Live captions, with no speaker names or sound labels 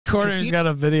TheQuartering's got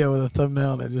a video with a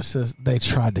thumbnail and it just says, "They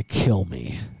tried to kill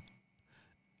me.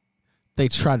 They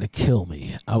tried to kill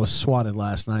me. I was swatted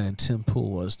last night and Tim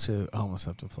Pool was too." I almost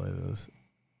have to play this.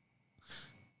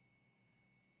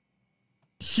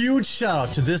 Huge shout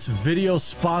out to this video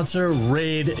sponsor,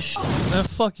 Raid.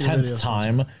 Fuck your 10th video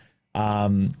time,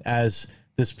 as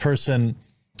this person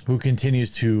who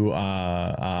continues to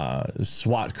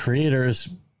SWAT creators.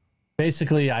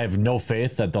 Basically, I have no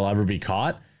faith that they'll ever be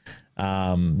caught,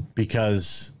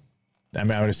 because I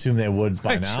mean, I would assume they would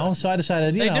by now. So I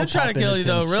decided, you know, they do try to kill you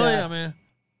though. Really, I mean,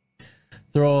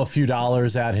 throw a few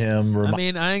dollars at him. I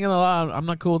mean, I ain't gonna lie, I'm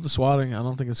not cool with the swatting. I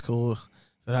don't think it's cool if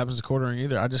it happens to quartering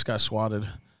either. I just got swatted. It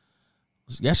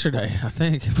was yesterday, I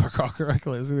think, if I recall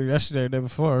correctly. It was either yesterday or the day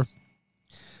before.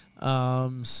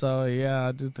 So yeah,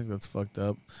 I do think that's fucked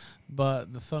up.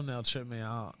 But the thumbnail tripped me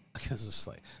out because it's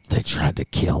like, they tried to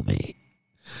kill me.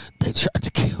 They tried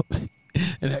to kill me.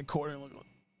 And that quartering looked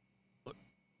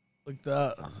like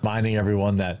that. Reminding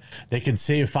everyone that they can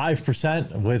save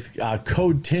 5% with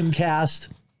code TIMCAST.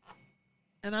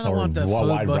 And I don't want that food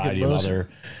wide bucket variety of other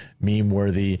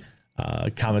meme-worthy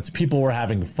comments. People were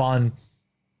having fun.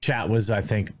 Chat was, I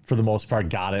think, for the most part,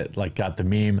 got the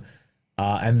meme.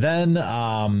 And then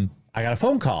I got a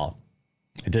phone call.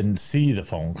 I didn't see the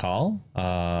phone call.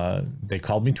 They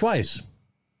called me twice.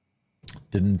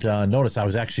 Didn't notice. I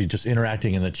was actually just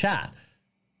interacting in the chat.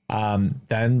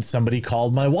 Then somebody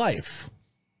called my wife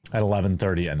at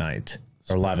 11:30 at night,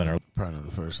 or 11 or probably not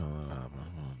the first time that happened.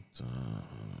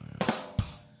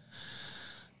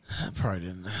 Probably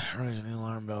didn't raise any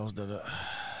alarm bells, did it?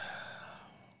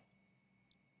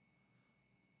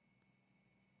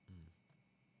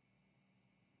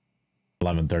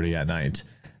 $11:30 at night,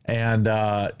 and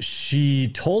she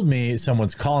told me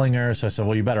someone's calling her. So I said,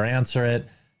 "Well, you better answer it."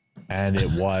 And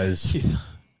it was.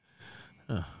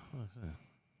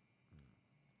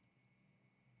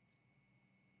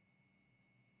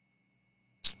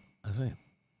 I see.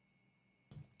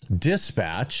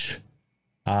 Dispatch,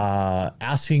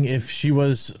 asking if she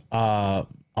was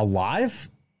alive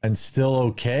and still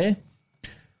okay.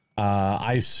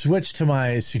 I switched to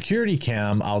my security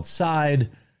cam outside,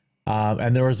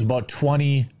 and there was about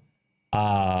 20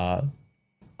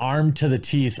 armed to the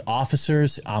teeth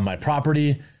officers on my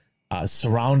property,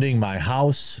 surrounding my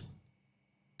house.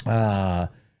 And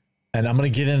I'm going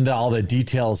to get into all the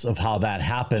details of how that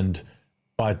happened.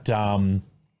 But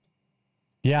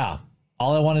yeah,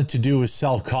 all I wanted to do was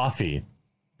sell coffee.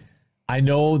 I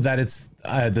know that it's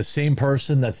the same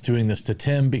person that's doing this to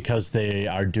Tim, because they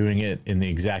are doing it in the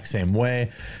exact same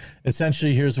way.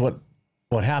 Essentially, here's what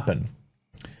happened.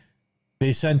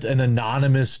 They sent an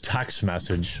anonymous text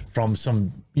message from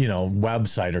some,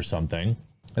 website or something,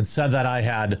 and said that I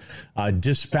had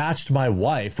dispatched my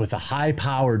wife with a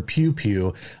high-powered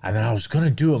pew-pew, and then I was going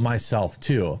to do it myself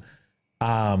too.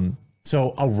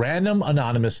 So a random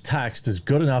anonymous text is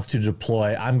good enough to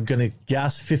deploy, I'm going to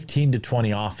guess, 15 to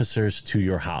 20 officers to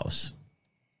your house.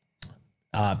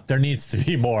 There needs to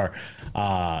be more.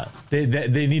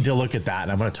 They need to look at that,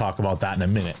 and I'm going to talk about that in a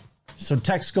minute. So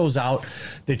text goes out.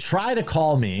 They try to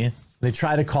call me. They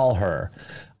try to call her.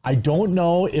 I don't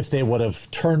know if they would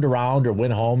have turned around or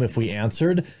went home if we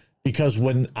answered, because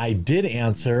when I did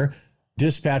answer,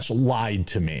 dispatch lied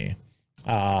to me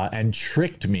and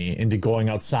tricked me into going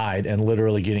outside and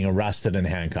literally getting arrested and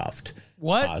handcuffed.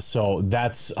 What? So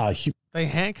that's they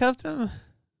handcuffed him?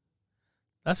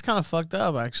 That's kind of fucked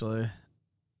up, actually.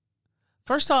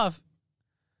 First off,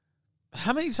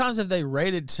 how many times have they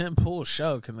rated Tim Pool's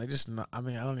show? Can they just not, I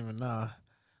mean, I don't even know.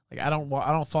 Like, I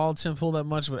don't follow Tim Pool that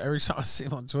much, but every time I see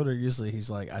him on Twitter, usually he's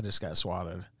like, I just got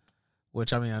swatted.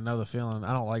 Which, I mean, I know the feeling.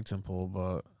 I don't like Tim Pool,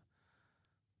 but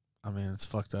I mean, it's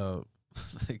fucked up.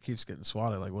 He keeps getting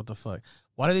swatted. Like, what the fuck?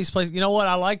 Why do these places? You know what?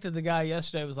 I liked that the guy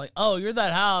yesterday was like, "Oh, you're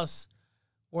that house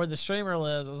where the streamer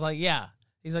lives." I was like, "Yeah."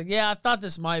 He's like, "Yeah, I thought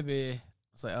this might be." I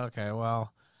was like, "Okay,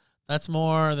 well, that's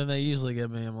more than they usually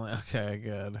give me." I'm like, "Okay,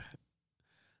 good."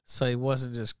 So he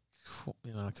wasn't just,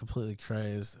 completely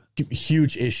crazy.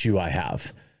 Huge issue I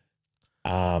have.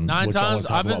 9 times.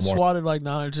 I've been swatted like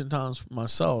 9 or 10 times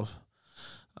myself.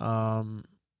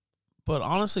 But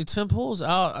honestly, Tim Pool's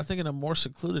out, I think, in a more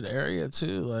secluded area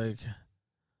too. Like,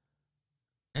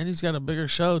 and he's got a bigger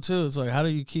show too. It's like, how do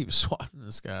you keep swatting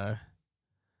this guy?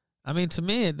 I mean, to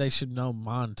me, they should know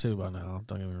mine too by now.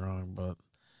 Don't get me wrong, but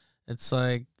it's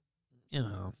like,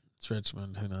 it's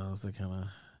Richmond. Who knows? They kind of,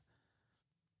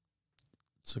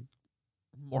 it's a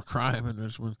more crime in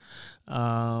Richmond.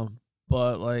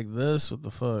 But like this, what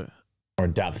the fuck? More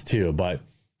depth too, but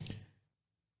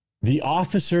the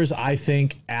officers, I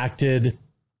think, acted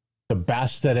the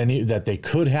best that they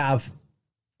could have.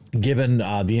 given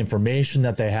the information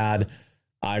that they had,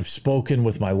 I've spoken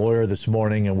with my lawyer this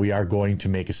morning, and we are going to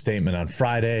make a statement on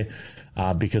Friday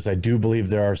because I do believe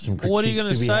there are some critiques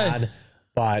to be had.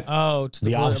 But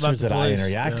the officers that I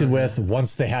interacted with,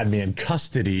 once they had me in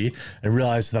custody and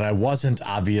realized that I wasn't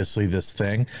obviously this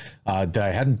thing, that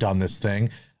I hadn't done this thing,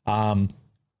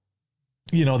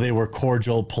 you know, they were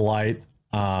cordial, polite,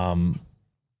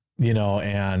 you know,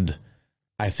 and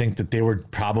I think that they were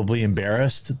probably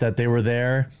embarrassed that they were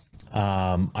there.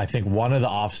 I think one of the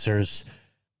officers,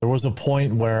 there was a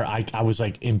point where I was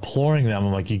like imploring them.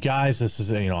 I'm like, you guys, this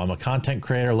is, you know, I'm a content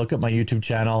creator. Look at my YouTube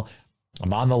channel.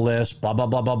 I'm on the list, blah, blah,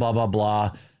 blah, blah, blah, blah,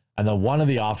 blah. And then one of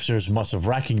the officers must have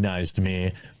recognized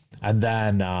me. And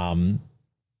then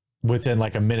within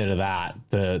like a minute of that,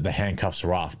 the handcuffs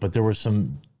were off. But there were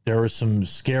some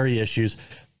scary issues.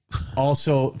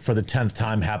 Also, for the 10th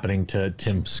time happening to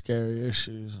Tim. Some scary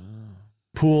issues.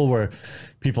 Pool, where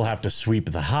people have to sweep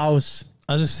the house.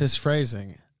 His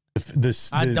phrasing.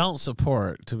 I don't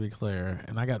support, to be clear.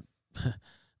 And I got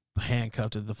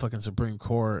handcuffed at the fucking Supreme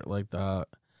Court like that.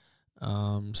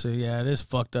 So yeah, it is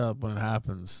fucked up when it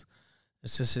happens.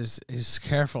 It's just his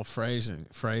careful phrasing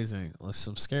with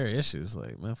some scary issues.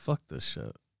 Like, man, fuck this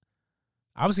shit.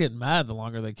 I was getting mad the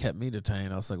longer they kept me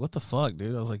detained. I was like, what the fuck,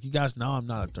 dude? I was like, you guys know I'm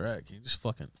not a threat. Can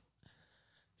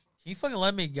you fucking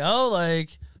let me go?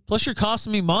 Like, plus you're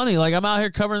costing me money. Like, I'm out here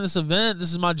covering this event.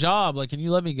 This is my job. Like, can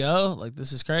you let me go? Like,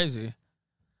 this is crazy.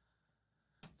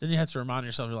 Then you have to remind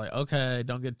yourself, you're like, okay,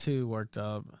 don't get too worked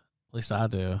up. At least I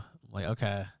do. I'm like,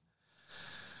 okay.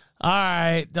 All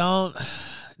right, don't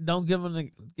give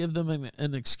them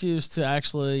an excuse to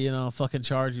actually, you know, fucking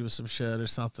charge you with some shit or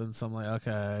something. So I'm like,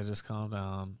 okay, just calm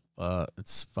down. But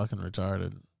it's fucking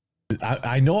retarded.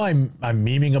 I know I'm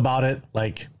memeing about it.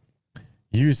 Like,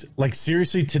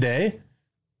 seriously today,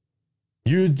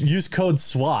 you use code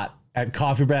SWAT at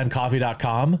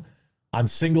coffeebrandcoffee.com on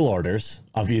single orders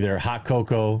of either hot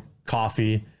cocoa,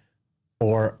 coffee,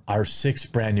 or our 6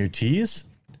 brand new teas.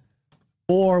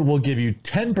 Or we'll give you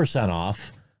 10%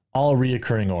 off all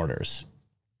reoccurring orders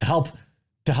to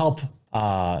help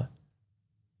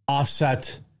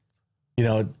offset, you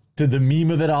know, to the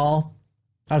meme of it all.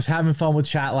 I was having fun with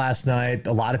chat last night.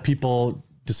 A lot of people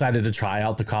decided to try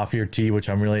out the coffee or tea, which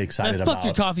I'm really excited about. Fuck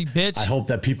your coffee, bitch. I hope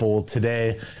that people will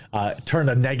today turn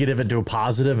a negative into a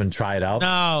positive and try it out.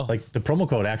 No. Like, the promo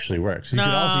code actually works. You can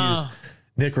also use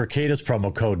Nick Recada's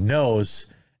promo code KNOWS.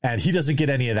 And he doesn't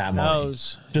get any of that money.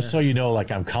 Just so you know,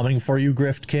 like, I'm coming for you,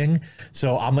 Grift King.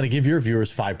 So I'm going to give your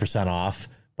viewers 5% off,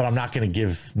 but I'm not going to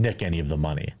give Nick any of the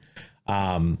money.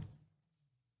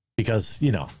 Because,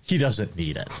 you know, he doesn't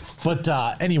need it. But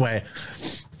anyway,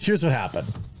 here's what happened.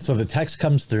 So the text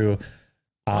comes through.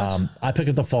 I pick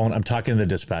up the phone. I'm talking to the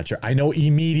dispatcher. I know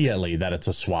immediately that it's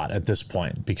a SWAT at this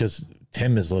point because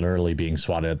Tim is literally being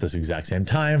swatted at this exact same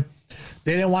time.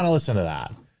 They didn't want to listen to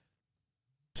that.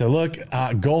 So look,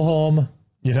 go home.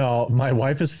 You know, my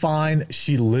wife is fine.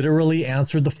 She literally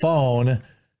answered the phone.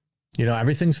 You know,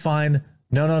 everything's fine.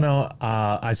 No.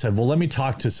 I said, well, let me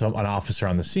talk to an officer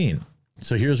on the scene.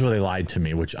 So here's where they lied to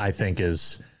me, which I think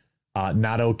is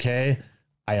not okay.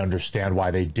 I understand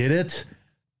why they did it,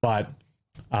 but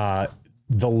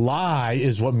the lie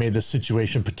is what made the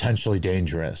situation potentially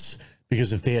dangerous.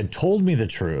 Because if they had told me the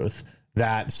truth,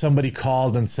 that somebody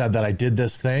called and said that I did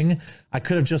this thing, I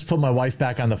could have just put my wife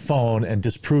back on the phone and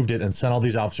disproved it and sent all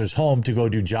these officers home to go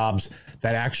do jobs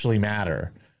that actually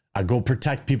matter. Go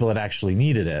protect people that actually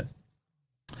needed it.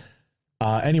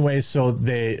 Anyway, so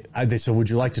they said, would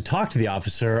you like to talk to the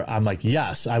officer? I'm like,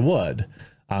 yes, I would.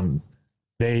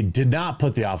 They did not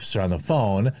put the officer on the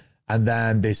phone. And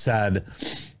then they said,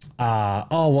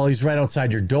 oh, well, he's right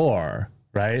outside your door,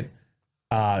 right?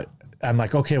 I'm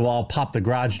like, okay, well, I'll pop the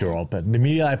garage door open. The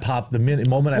moment I pop the garage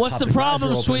door open. What's the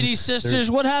problem, sweetie sisters?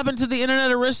 What happened to the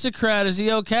internet aristocrat? Is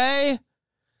he okay?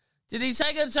 Did he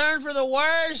take a turn for the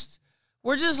worst?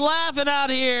 We're just laughing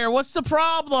out here. What's the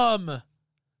problem?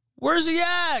 Where's he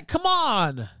at? Come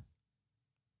on.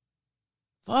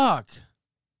 Fuck.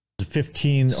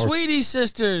 15 or sweetie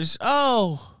sisters.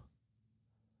 Oh.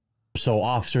 So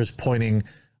officers pointing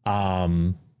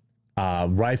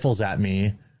rifles at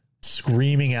me,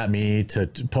 screaming at me to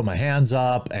put my hands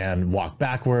up and walk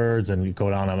backwards and go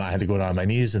down. I had to go down on my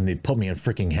knees, and they put me in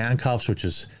freaking handcuffs, which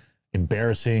is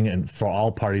embarrassing and for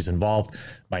all parties involved.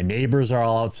 My neighbors are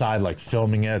all outside, like,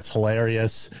 filming it. It's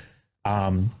hilarious.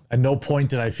 At no point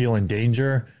did I feel in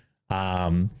danger.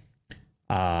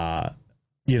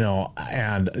 You know,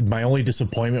 and my only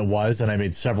disappointment was, and I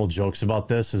made several jokes about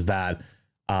this, is that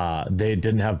they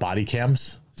didn't have body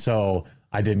cams. So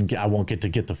I won't get to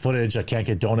get the footage. I can't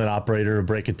get Donut Operator to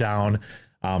break it down.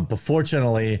 But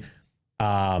fortunately,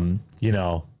 you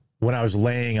know, when I was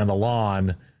laying on the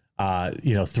lawn,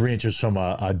 you know, 3 inches from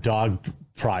a dog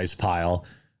prize pile,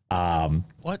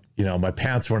 what? You know, my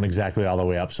pants weren't exactly all the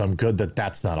way up, so I'm good that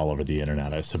that's not all over the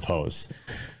internet, I suppose.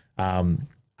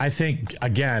 I think,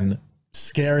 again,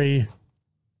 scary,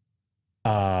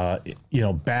 you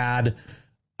know, bad.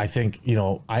 I think, you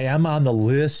know, I am on the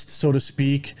list, so to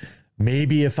speak.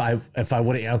 Maybe if I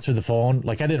would have answered the phone,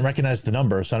 like I didn't recognize the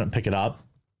number, so I didn't pick it up.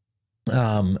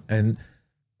 And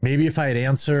maybe if I had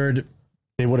answered,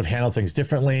 they would have handled things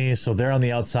differently. So they're on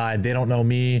the outside. They don't know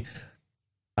me.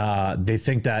 They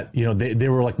think that, you know, they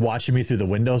were like watching me through the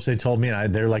windows. They told me,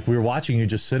 and they're like, we were watching you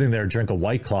just sitting there, drink a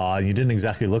White Claw, and you didn't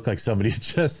exactly look like somebody.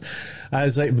 Just, I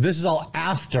was like, this is all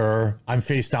after I'm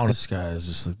face down. This guy is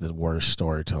just like the worst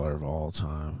storyteller of all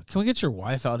time. Can we get your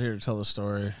wife out here to tell the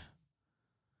story?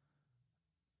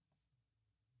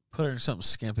 Put her in something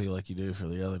skimpy like you do for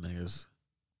the other niggas.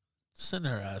 Send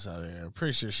her ass out here. I'm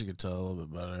pretty sure she could tell a little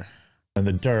bit better. In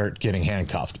the dirt, getting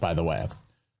handcuffed, by the way.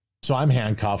 So I'm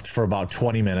handcuffed for about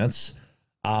 20 minutes.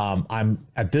 I'm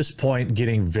at this point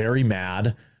getting very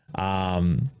mad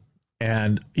and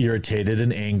irritated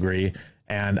and angry.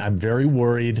 And I'm very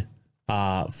worried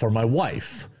for my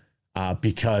wife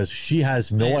because she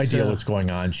has no idea what's going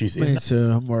on. She's Me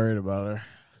too. I'm worried about her.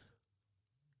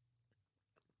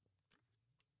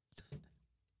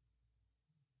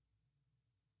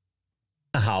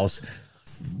 the house.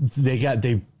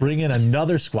 They bring in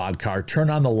another squad car, turn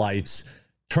on the lights,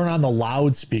 turn on the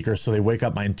loudspeaker so they wake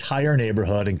up my entire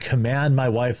neighborhood and command my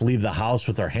wife leave the house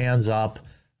with her hands up,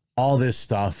 all this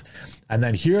stuff. And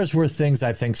then here's where things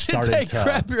I think started to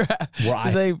crap your ass. where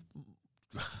I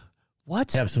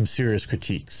what have some serious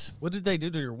critiques. What did they do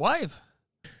to your wife?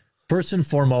 First and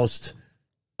foremost,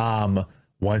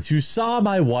 once you saw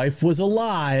my wife was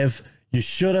alive, you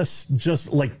should have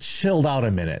just like chilled out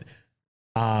a minute.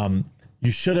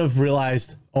 You should have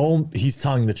realized, oh, he's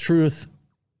telling the truth.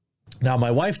 Now, my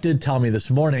wife did tell me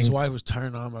this morning. His wife was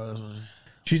turned on by this one.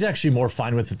 She's actually more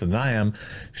fine with it than I am.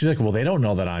 She's like, well, they don't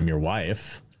know that I'm your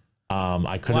wife.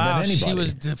 I could have been anybody. She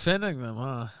was defending them,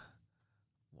 huh?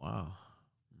 Wow.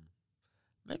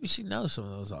 Maybe she knows some of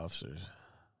those officers.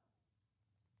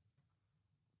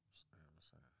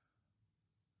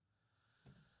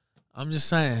 I'm just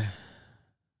saying.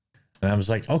 And I was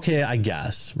like, okay, I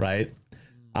guess, right?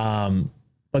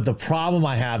 But the problem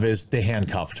I have is they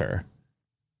handcuffed her.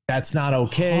 That's not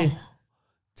okay. Oh,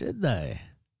 did they?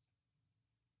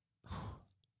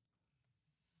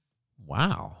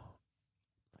 Wow.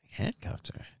 They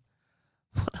handcuffed her.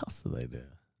 What else did they do?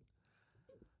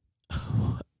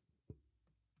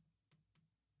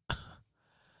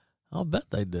 I'll bet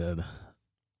they did.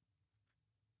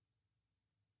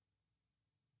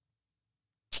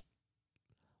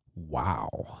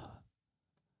 Wow.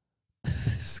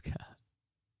 This guy.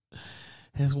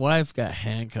 His wife got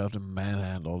handcuffed and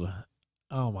manhandled.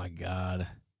 Oh my God.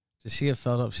 Did she get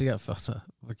felt up? She got felt up.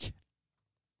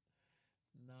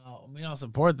 No, I mean, I'll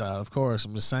support that, of course.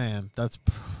 I'm just saying that's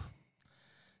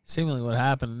seemingly what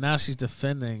happened. Now she's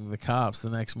defending the cops the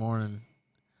next morning.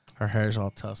 Her hair's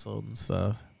all tousled and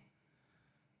stuff.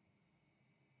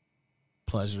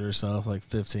 Pleasured herself like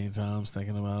 15 times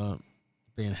thinking about it.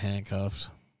 Being handcuffed.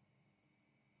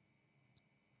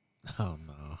 Oh,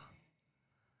 no.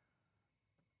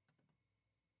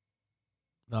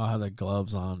 They all had their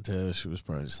gloves on, too. She was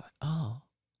probably just like, oh.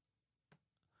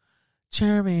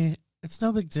 Jeremy, it's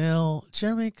no big deal.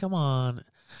 Jeremy, come on.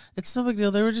 It's no big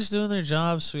deal. They were just doing their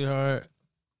job, sweetheart.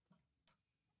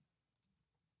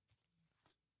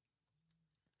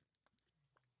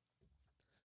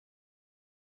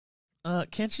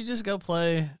 Can't you just go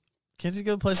play? Can't you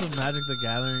go play some Magic the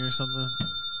Gathering or something?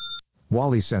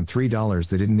 Wally sent $3.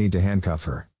 They didn't need to handcuff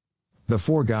her. The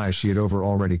 4 guys she had over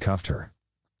already cuffed her.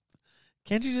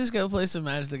 Can't you just go play some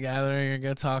Magic the Gathering or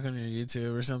go talk on your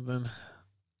YouTube or something?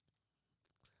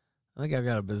 I think I've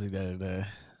got a busy day today.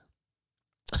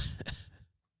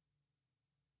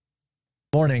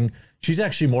 Morning, she's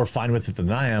actually more fine with it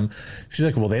than I am. She's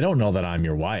like, well, they don't know that I'm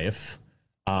your wife.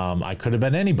 I could have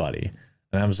been anybody.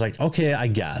 And I was like, okay, I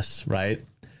guess, right?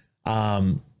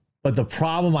 But the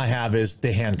problem I have is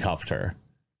they handcuffed her.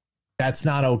 That's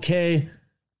not okay.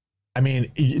 I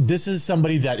mean, this is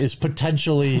somebody that is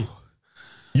potentially...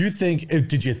 You think,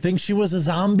 did you think she was a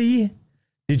zombie?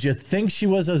 Did you think she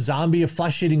was a zombie, a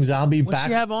flesh-eating zombie? What'd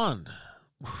she have on?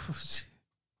 What's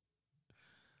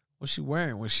she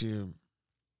wearing? Was she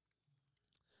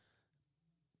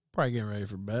probably getting ready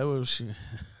for bed? What was she? What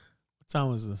time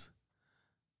was this?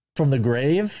 From the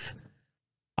grave.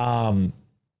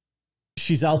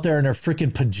 She's out there in her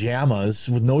freaking pajamas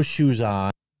with no shoes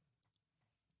on.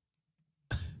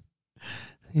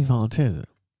 He volunteered it.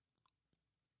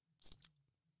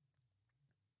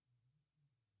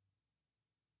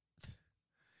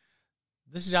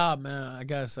 This job, man, I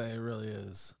gotta say, it really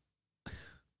is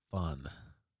fun.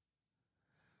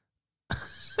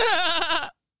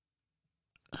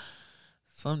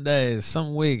 Some days,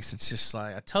 some weeks, it's just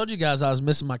like, I told you guys I was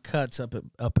missing my cuts up at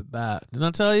bat. Didn't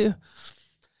I tell you?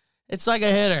 It's like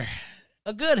a hitter,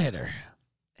 a good hitter,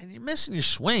 and you're missing your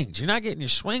swings. You're not getting your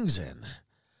swings in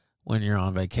when you're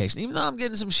on vacation. Even though I'm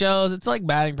getting some shows, it's like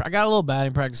batting. I got a little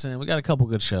batting practice in. We got a couple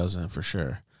good shows in for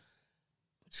sure.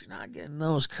 But you're not getting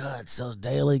those cuts, those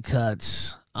daily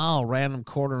cuts. Oh, random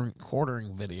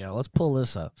quartering video. Let's pull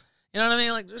this up. You know what I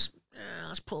mean? Like, just,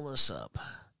 let's pull this up.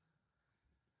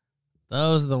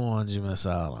 Those are the ones you miss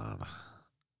out on.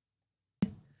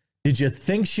 Did you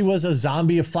think she was a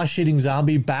zombie, a flesh-eating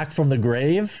zombie back from the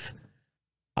grave?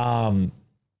 No.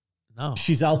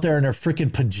 She's out there in her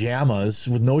freaking pajamas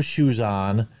with no shoes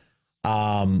on,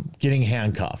 getting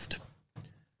handcuffed.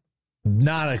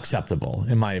 Not acceptable,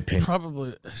 in my opinion.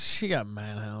 Probably. She got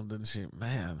manhandled, didn't she?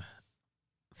 Man,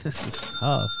 this is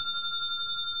tough.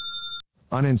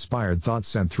 Uninspired Thoughts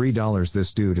sent $3.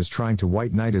 This dude is trying to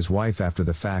white knight his wife after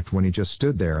the fact when he just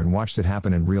stood there and watched it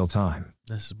happen in real time.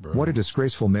 This is brutal. What a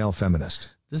disgraceful male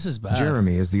feminist. This is bad.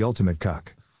 Jeremy is the ultimate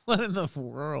cuck. What in the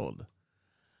world?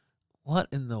 What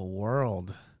in the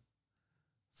world?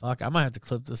 Fuck, I might have to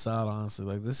clip this out, honestly.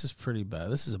 Like, this is pretty bad.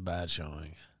 This is a bad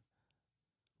showing.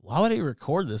 Why would he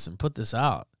record this and put this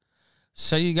out?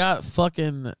 So you got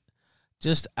fucking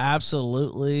just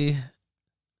absolutely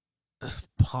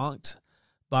punked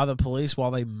by the police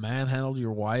while they manhandled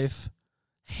your wife,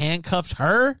 handcuffed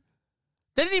her.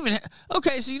 They didn't even.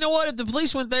 Okay, so you know what? If the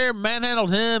police went there,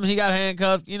 manhandled him, and he got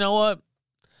handcuffed, you know what?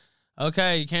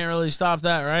 Okay, you can't really stop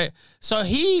that, right? So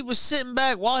he was sitting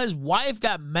back while his wife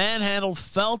got manhandled,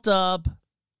 felt up,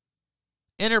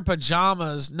 in her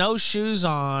pajamas, no shoes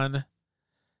on,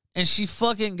 and she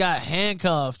fucking got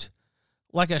handcuffed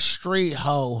like a street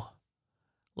hoe,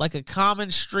 like a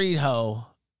common street hoe.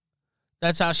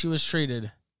 That's how she was treated.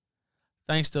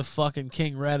 Thanks to fucking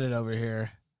King Reddit over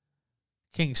here.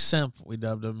 King Simp, we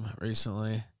dubbed him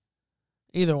recently.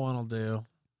 Either one will do.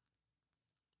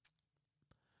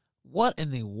 What in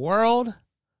the world?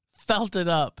 Felted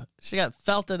up. She got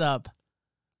felted up.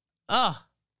 Ugh.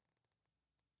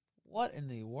 What in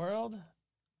the world?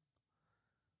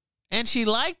 And she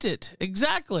liked it.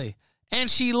 Exactly. And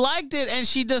she liked it, and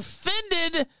she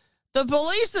defended the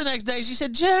police the next day. She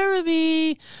said,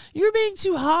 Jeremy, you're being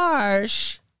too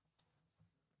harsh.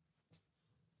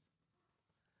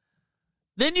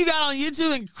 Then you got on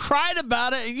YouTube and cried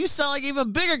about it, and you sound like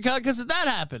even bigger cuck because that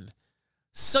happened.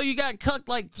 So you got cucked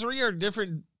like three or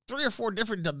four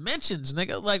different dimensions,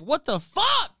 nigga. Like, what the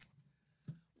fuck?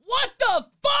 What the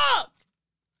fuck?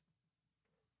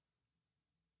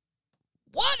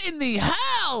 What in the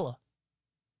hell?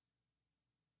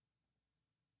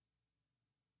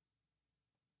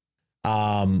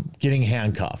 Getting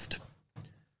handcuffed.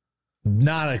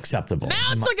 Not acceptable.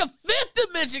 Now it's like a fifth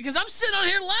dimension because I'm sitting on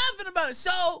here laughing about it.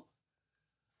 So,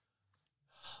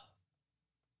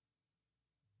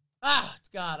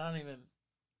 God, I don't even.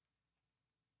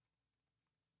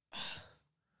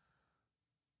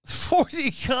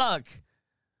 4D cuck.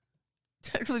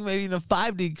 Technically, maybe even a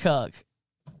 5D cuck.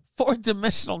 Fourth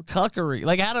dimensional cuckery.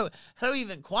 Like, how do we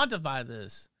even quantify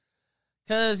this?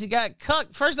 Because he got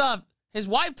cucked. First off, his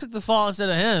wife took the fall instead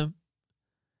of him.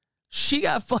 She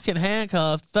got fucking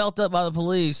handcuffed, felt up by the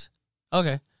police.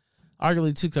 Okay.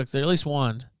 Arguably two cucks there, at least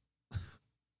one.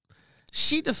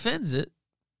 She defends it.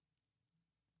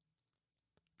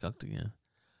 Cucked again.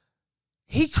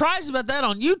 He cries about that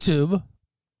on YouTube.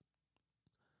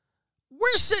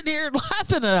 We're sitting here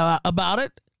laughing about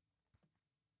it.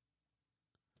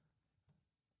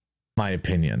 My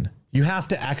opinion. You have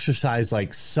to exercise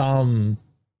like some,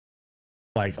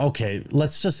 like, okay,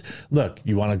 let's just look,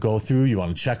 you want to go through, you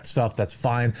want to check stuff, that's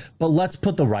fine, but let's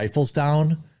put the rifles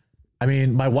down. I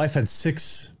mean, my wife had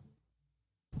 6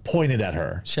 pointed at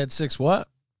her. She had 6 what?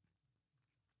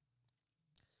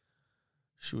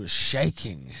 She was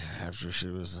shaking after she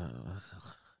was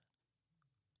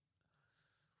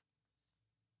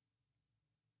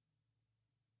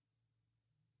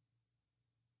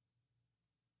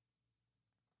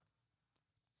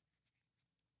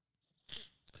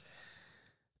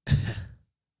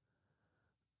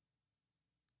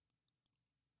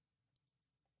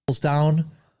down.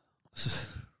 Was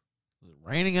it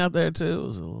raining out there too? It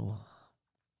was a little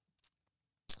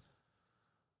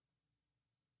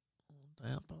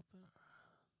damp out there.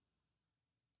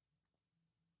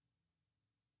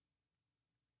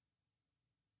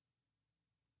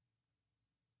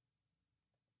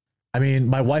 I mean,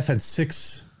 my wife had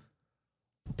 6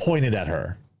 pointed at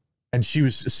her, and she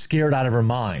was scared out of her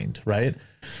mind, right?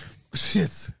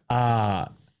 Shit.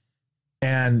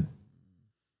 And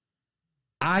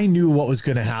I knew what was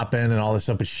going to happen and all this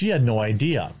stuff, but she had no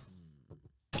idea.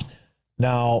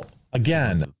 Now,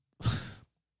 again,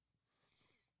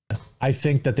 I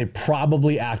think that they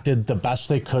probably acted the best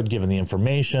they could given the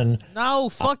information. No,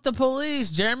 fuck the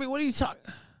police, Jeremy. What are you talking?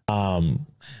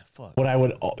 Fuck. What I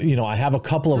would, you know, I have a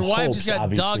couple of Your wife hopes, just got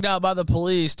obviously. dogged out by the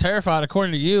police, terrified,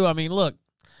 according to you. I mean, look,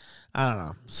 I don't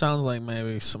know. Sounds like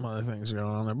maybe some other things are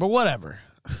going on there, but whatever.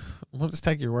 We'll just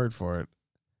take your word for it.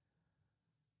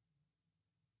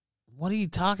 What are you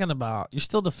talking about? You're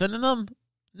still defending them?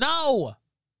 No.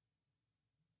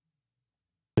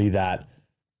 That,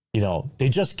 you know, they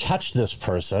just catch this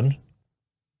person.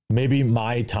 Maybe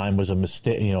my time was a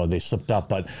mistake, you know, they slipped up,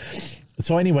 but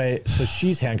so anyway, so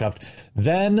she's handcuffed.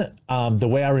 Then the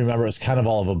way I remember it was kind of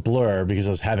all of a blur because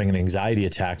I was having an anxiety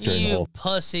attack during the whole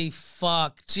pussy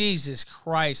fuck. Jesus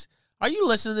Christ. Are you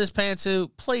listening to this,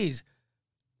 Pantsu? Please.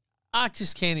 I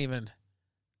just can't even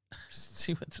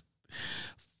see what the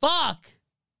fuck.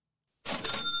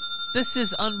 This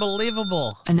is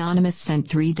unbelievable. Anonymous sent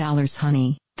 $3,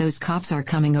 honey. Those cops are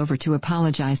coming over to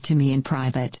apologize to me in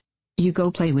private. You go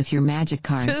play with your magic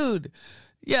cards. Dude,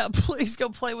 yeah, please go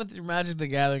play with your Magic the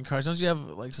Gathering cards. Don't you have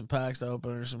like some packs to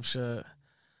open or some shit?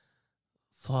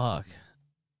 Fuck.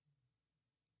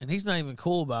 And he's not even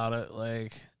cool about it.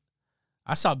 Like,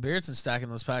 I saw Beardson stacking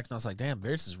those packs and I was like, damn,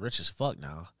 Beardson's rich as fuck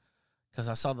now. Because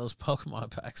I saw those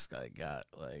Pokemon packs got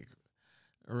like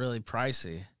really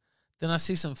pricey. Then I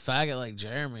see some faggot like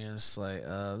Jeremy and it's like,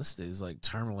 this dude's like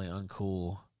terminally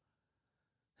uncool.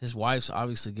 His wife's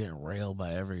obviously getting railed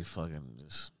by every fucking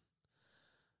just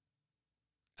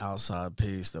outside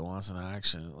piece that wants an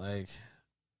action. Like,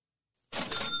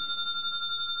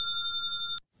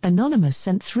 Anonymous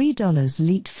sent $3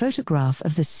 leaked photograph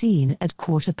of the scene at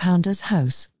Quarter Pounder's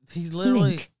house. he literally,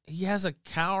 Link. he has an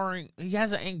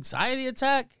anxiety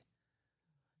attack.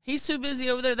 He's too busy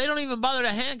over there. They don't even bother to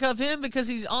handcuff him because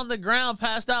he's on the ground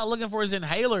passed out looking for his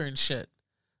inhaler and shit.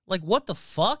 Like, what the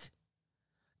fuck?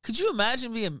 Could you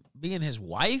imagine being his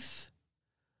wife?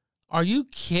 Are you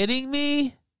kidding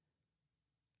me?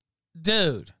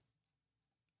 Dude.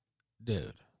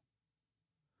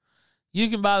 You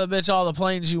can buy the bitch all the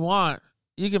planes you want.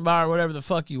 You can buy her whatever the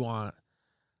fuck you want.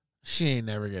 She ain't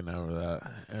never getting over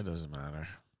that. It doesn't matter.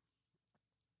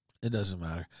 It doesn't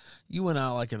matter. You went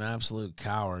out like an absolute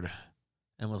coward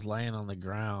and was laying on the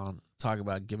ground talking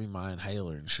about give me my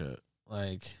inhaler and shit.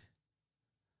 Like,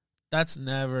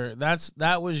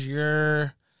 that was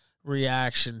your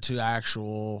reaction to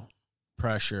actual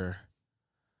pressure.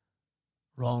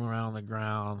 Rolling around on the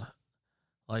ground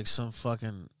like some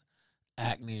fucking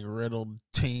acne-riddled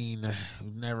teen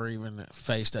who never even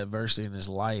faced adversity in his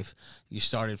life. You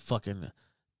started fucking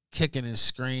kicking and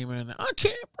screaming, I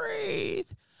can't breathe.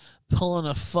 Pulling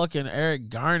a fucking Eric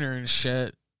Garner and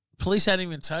shit. Police hadn't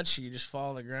even touched you. You just fall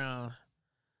on the ground.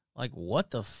 Like,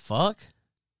 what the fuck?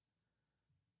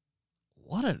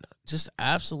 What a just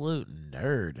absolute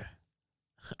nerd.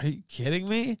 Are you kidding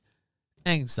me?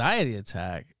 Anxiety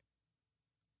attack.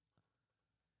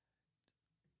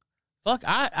 Fuck,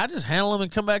 I just handle him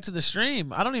and come back to the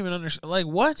stream. I don't even understand. Like,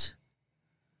 what?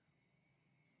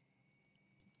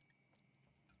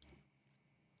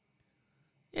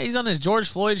 Yeah, he's on his George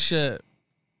Floyd shit.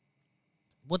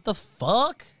 What the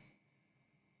fuck?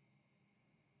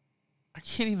 I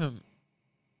can't even.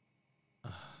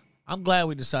 I'm glad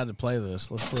we decided to play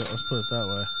this. Let's put it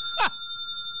that way.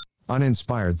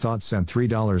 Uninspired Thoughts sent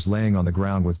 $3 laying on the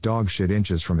ground with dog shit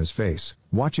inches from his face,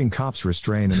 watching cops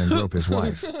restrain and then grope his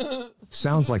wife.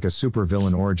 Sounds like a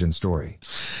supervillain origin story.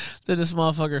 Then this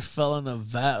motherfucker fell in a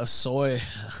vat of soy.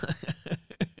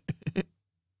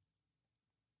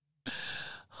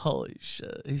 Holy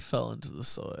shit. He fell into the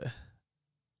soy.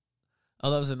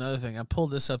 Oh, that was another thing. I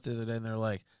pulled this up the other day and they're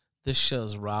like, this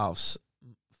shows Ralph's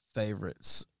favorite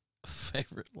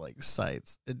like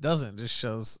sites. It doesn't. It just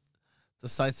shows the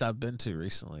sites I've been to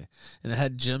recently. And it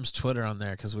had Jim's Twitter on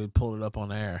there because we pulled it up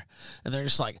on air. And they're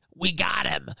just like, we got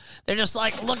him. They're just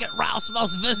like, look at Ralph's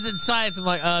most visited sites. I'm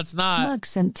like, it's not. Smug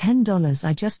sent $10.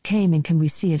 I just came in. Can we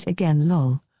see it again?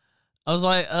 Lol. I was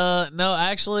like, no,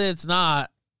 actually it's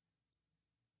not.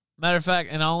 Matter of fact,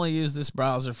 and I only use this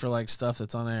browser for like stuff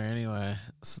that's on there anyway.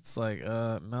 So it's like,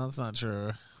 no, it's not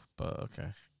true. But okay.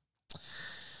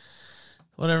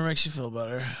 Whatever makes you feel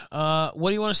better. What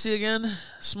do you want to see again,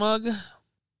 Smug?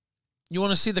 You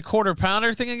want to see the quarter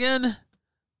pounder thing again?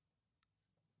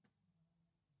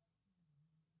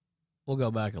 We'll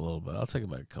go back a little bit. I'll take it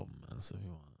back a couple minutes if you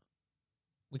want.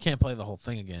 We can't play the whole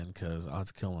thing again because I'll have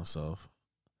to kill myself.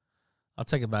 I'll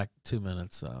take it back 2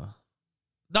 minutes, though.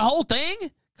 The whole thing?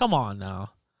 Come on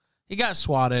now. He got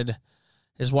swatted.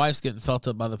 His wife's getting felt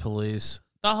up by the police.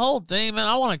 The whole thing, man.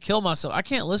 I want to kill myself. I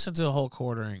can't listen to a whole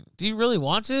quartering. Do you really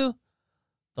want to?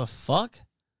 The fuck?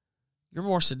 You're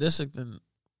more sadistic than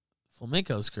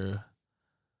Flamenco's crew.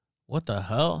 What the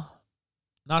hell?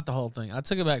 Not the whole thing. I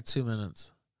took it back 2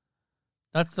 minutes.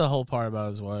 That's the whole part about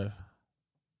his wife.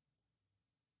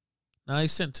 No, he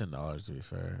sent $10, to be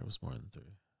fair. It was more than 3.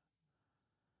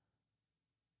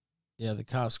 Yeah, the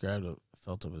cops grabbed it,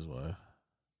 felt up his wife.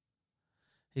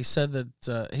 He said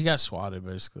that he got swatted,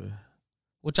 basically.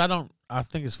 Which I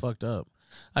think is fucked up.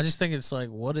 I just think it's like,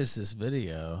 what is this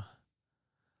video?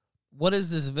 What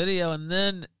is this video? And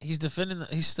then he's defending,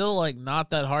 he's still like not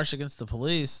that harsh against the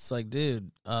police. It's like, dude.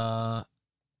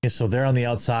 So they're on the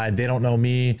outside. They don't know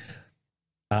me.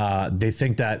 They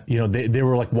think that, you know, they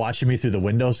were like watching me through the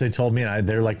windows, they told me, and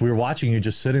they're like, we were watching you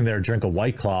just sitting there drink a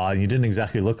White Claw, and you didn't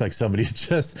exactly look like somebody.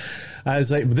 I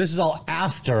was like, this is all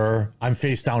after I'm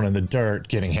face down in the dirt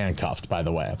getting handcuffed, by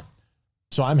the way.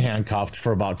 So I'm handcuffed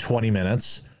for about 20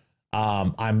 minutes.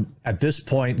 I'm at this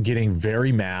point getting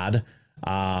very mad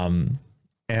and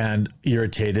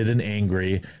irritated and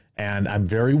angry, and I'm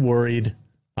very worried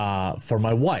for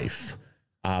my wife.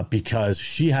 Because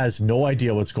she has no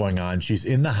idea what's going on. She's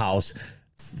in the house.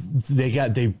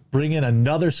 They bring in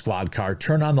another squad car,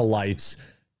 turn on the lights,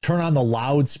 turn on the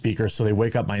loudspeaker so they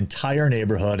wake up my entire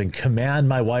neighborhood and command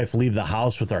my wife leave the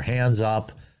house with her hands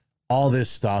up, all this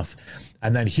stuff.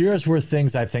 And then here's where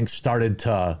things I think started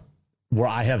to, where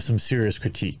I have some serious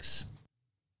critiques.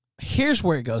 Here's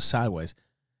where it goes sideways.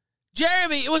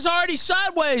 Jeremy, it was already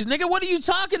sideways, nigga. What are you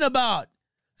talking about?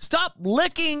 Stop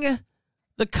licking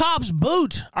the cop's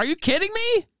boot. Are you kidding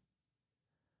me?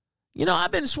 You know,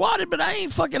 I've been swatted, but I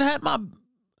ain't fucking had my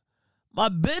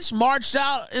bitch marched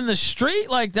out in the street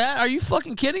like that. Are you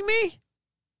fucking kidding me?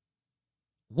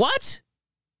 What?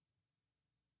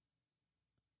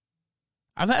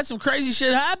 I've had some crazy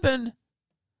shit happen,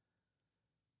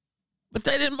 but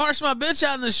they didn't march my bitch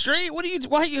out in the street. What do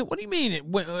you mean?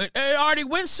 It already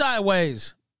went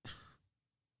sideways.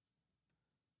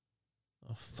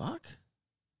 The fuck?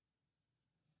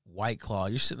 White Claw.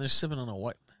 You're sitting there sipping on a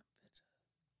white.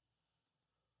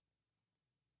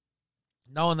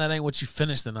 Knowing that ain't what you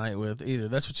finished the night with either.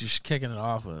 That's what you're kicking it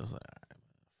off with. It's like,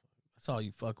 that's all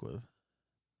you fuck with.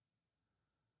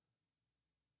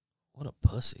 What a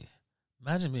pussy.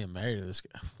 Imagine being married to this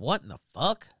guy. What in the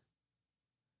fuck?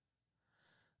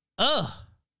 Ugh.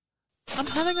 I'm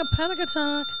having a panic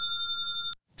attack.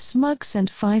 Smug sent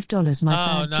 $5. My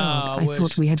bad no, dog. I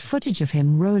thought we had footage of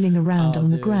him rolling around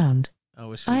on the ground.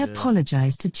 I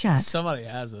apologize to chat. Somebody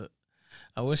has it.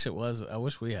 I wish it was. I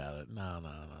wish we had it. No.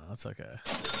 That's okay.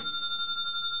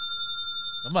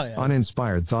 Somebody has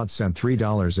Uninspired Thoughts sent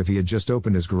 $3 if he had just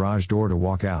opened his garage door to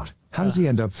walk out. How does he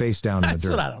end up face down in the dirt?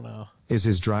 That's what I don't know. Is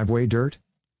his driveway dirt?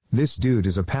 This dude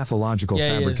is a pathological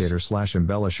fabricator /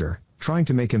 embellisher, trying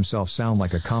to make himself sound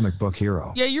like a comic book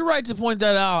hero. Yeah, you're right to point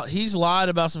that out. He's lied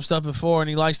about some stuff before, and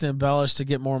he likes to embellish to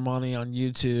get more money on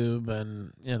YouTube,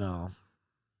 and, you know.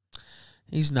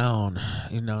 He's known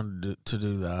to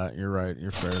do that. You're right.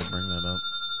 You're fair to bring that up.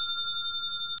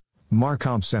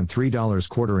 Marcomp sent $3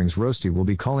 quarterings. Roasty will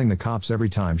be calling the cops every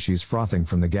time she's frothing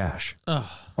from the gash. Ugh.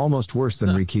 Almost worse than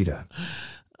Rikita.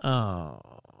 Oh.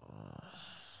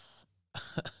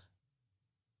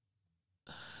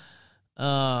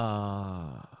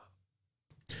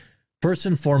 First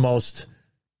and foremost,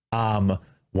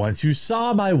 once you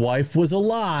saw my wife was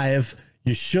alive,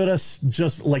 you should have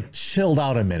just like chilled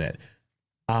out a minute.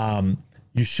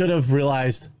 You should have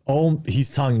realized, oh, he's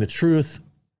telling the truth.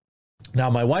 Now,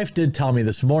 my wife did tell me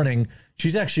this morning,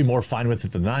 she's actually more fine with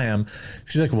it than I am.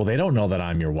 She's like, well, they don't know that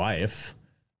I'm your wife.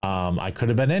 I could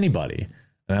have been anybody.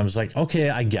 And I was like, okay,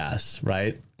 I guess,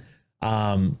 right?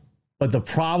 But the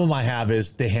problem I have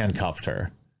is they handcuffed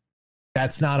her.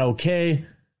 That's not okay.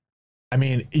 I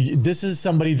mean, this is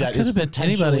somebody that could have been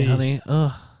anybody, honey.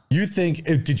 Ugh.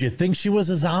 Did you think she was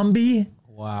a zombie?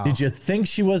 Wow. Did you think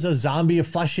she was a zombie, a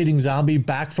flesh-eating zombie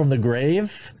back from the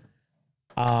grave?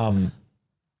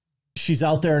 She's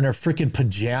out there in her freaking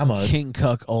pajamas. King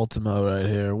Cuck Ultimo right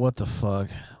here. What the fuck?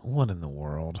 What in the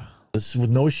world? With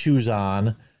no shoes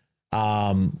on,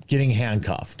 getting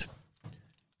handcuffed.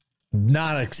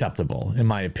 Not acceptable, in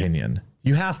my opinion.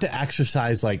 You have to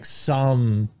exercise like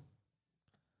some...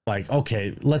 Like,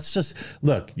 okay, let's just...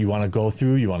 Look, you want to go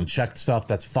through, you want to check stuff,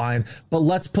 that's fine. But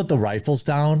let's put the rifles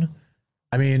down.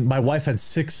 I mean, my wife had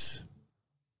 6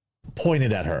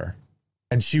 pointed at her,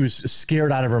 and she was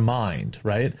scared out of her mind,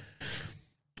 right?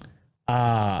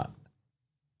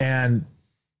 And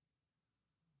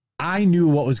I knew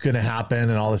what was going to happen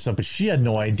and all this stuff, but she had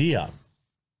no idea.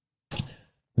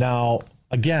 Now,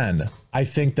 again, I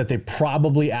think that they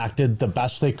probably acted the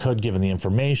best they could given the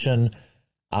information.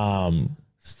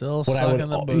 Still sucking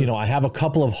the boot. You know, I have a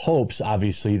couple of hopes,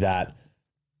 obviously, that,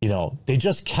 you know, they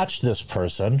just catch this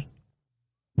person.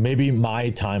 Maybe my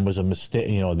time was a mistake,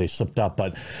 you know, they slipped up.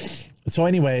 But so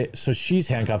anyway, so she's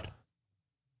handcuffed.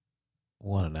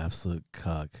 What an absolute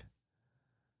cuck.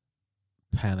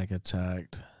 Panic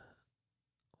attacked.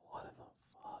 What in the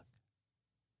fuck?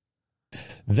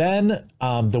 Then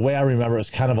the way I remember it was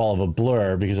kind of all of a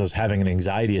blur because I was having an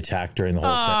anxiety attack during the whole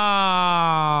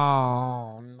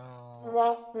thing.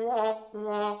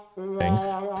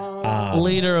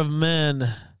 Leader of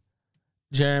men,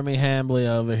 Jeremy Hambley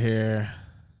over here.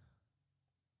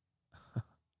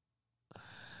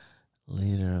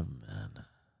 Leader of men.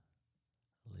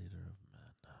 Leader of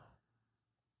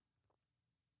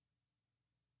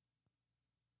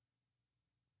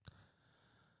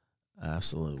men.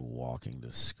 Absolute walking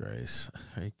disgrace.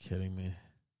 Are you kidding me?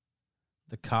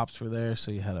 The cops were there,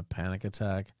 so you had a panic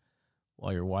attack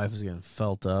while your wife was getting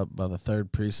felt up by the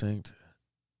 3rd precinct.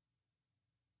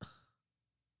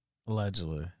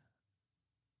 Allegedly.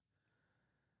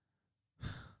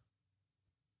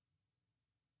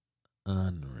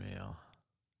 Unreal.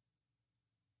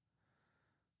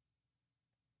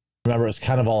 Remember, it was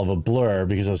kind of all of a blur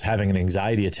because I was having an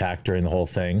anxiety attack during the whole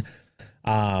thing.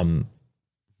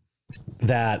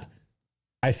 That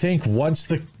I think once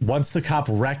the cop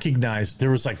recognized, there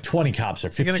was like 20 cops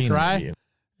or 15. You gonna cry?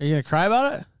 Are you gonna cry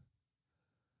about it?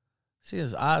 See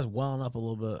his eyes welling up a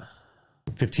little bit.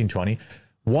 15, 20.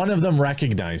 One of them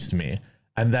recognized me,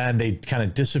 and then they kind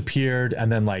of disappeared,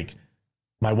 and then like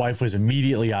my wife was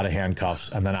immediately out of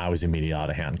handcuffs, and then I was immediately out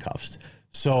of handcuffs.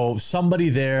 So somebody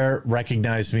there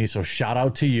recognized me. So shout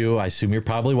out to you. I assume you're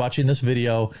probably watching this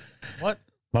video. What?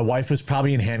 My wife was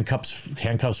probably in handcuffs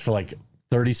for like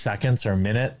 30 seconds or a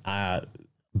minute.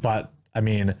 But I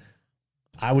mean,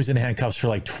 I was in handcuffs for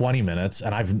like 20 minutes,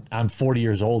 and I'm 40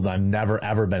 years old. And I've never,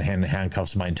 ever been in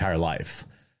handcuffs my entire life.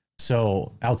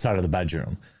 So outside of the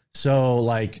bedroom. So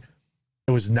like,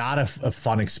 it was not a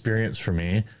fun experience for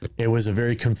me. It was a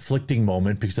very conflicting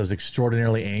moment because I was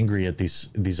extraordinarily angry at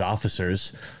these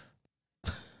officers.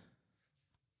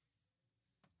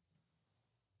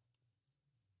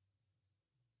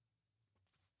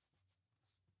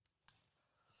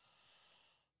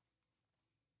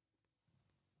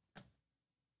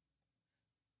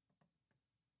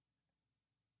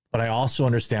 But I also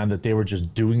understand that they were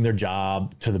just doing their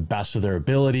job to the best of their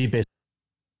ability. Based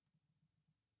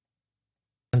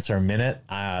or a minute.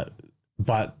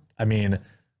 But I mean,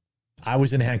 I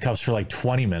was in handcuffs for like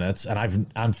 20 minutes, and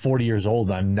I'm 40 years old.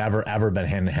 And I've never, ever been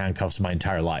in handcuffs my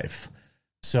entire life.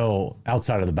 So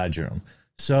outside of the bedroom.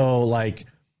 So like,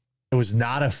 it was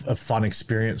not a fun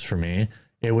experience for me.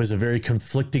 It was a very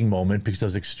conflicting moment because I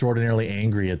was extraordinarily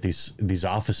angry at these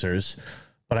officers.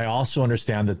 But I also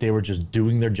understand that they were just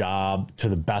doing their job to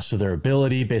the best of their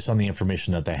ability based on the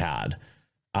information that they had.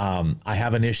 I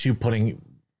have an issue putting,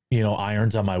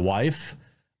 irons on my wife.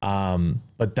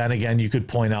 But then again, you could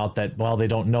point out that, well, they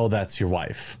don't know that's your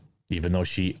wife, even though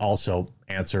she also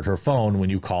answered her phone when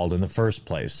you called in the first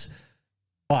place.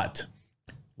 But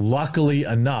luckily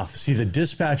enough, see, the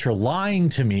dispatcher lying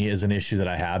to me is an issue that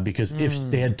I have, because if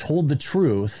they had told the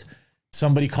truth,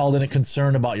 somebody called in a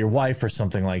concern about your wife or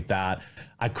something like that,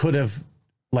 I could have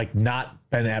not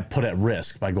been put at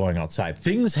risk by going outside.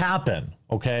 Things happen.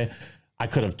 Okay. I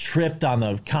could have tripped on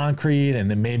the concrete and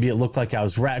then maybe it looked like I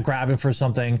was grabbing for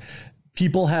something.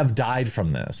 People have died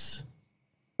from this.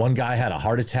 One guy had a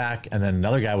heart attack, and then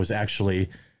another guy was actually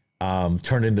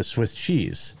turned into Swiss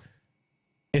cheese.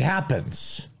 It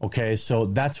happens. Okay. So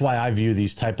that's why I view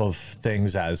these type of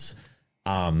things as,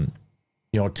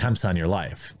 attempts on your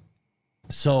life.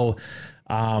 So,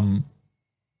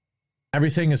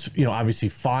 everything is, obviously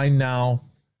fine now.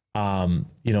 To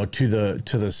the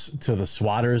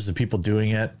swatters, the people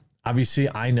doing it.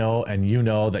 Obviously, I know, and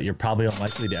that you're probably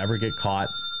unlikely to ever get caught.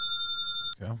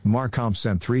 Okay. Marcomp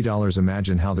sent $3.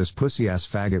 Imagine how this pussy-ass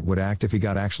faggot would act if he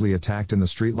got actually attacked in the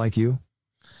street like you.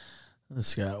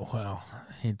 This guy, well,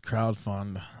 he'd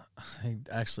crowdfund. He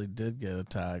actually did get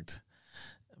attacked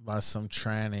by some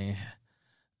tranny,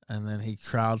 and then he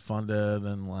crowdfunded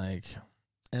and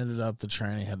ended up the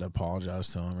tranny had to apologize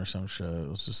to him or some shit. It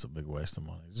was just a big waste of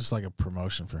money. Just like a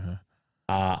promotion for him.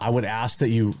 I would ask that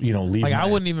you leave. I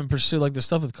wouldn't even pursue the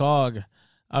stuff with COG.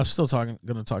 I was still going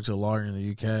to talk to a lawyer in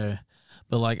the UK,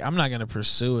 but I'm not going to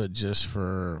pursue it just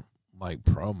for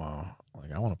promo.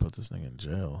 I want to put this nigga in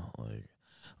jail.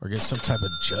 or get some type of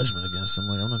judgment against them.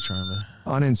 Like, I'm not trying to.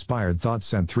 Uninspired Thoughts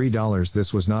sent $3.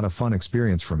 This was not a fun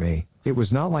experience for me. It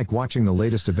was not like watching the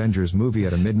latest Avengers movie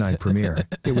at a midnight premiere.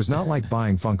 It was not like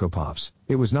buying Funko Pops.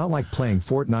 It was not like playing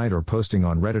Fortnite or posting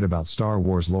on Reddit about Star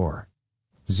Wars lore.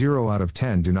 0 out of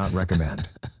 10 do not recommend.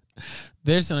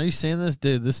 Bearson, are you seeing this?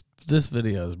 Dude, this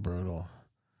video is brutal.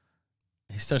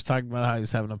 He starts talking about how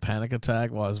he's having a panic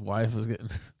attack while his wife was getting...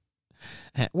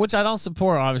 Which I don't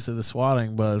support, obviously, the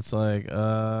swatting, but it's like,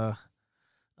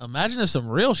 imagine if some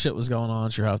real shit was going on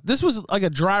at your house. This was like a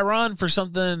dry run for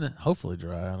something, hopefully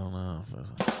dry, I don't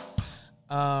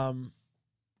know.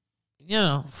 You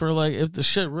know, for like, if the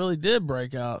shit really did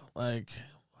break out, like,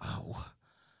 wow,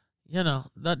 you know,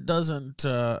 that doesn't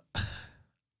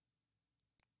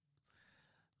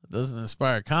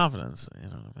inspire confidence, you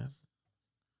know what I mean?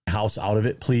 House out of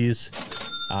it, please.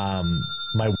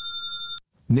 My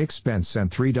Nick Spence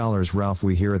sent $3. Ralph,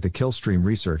 we here at the Killstream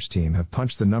research team have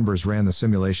punched the numbers, ran the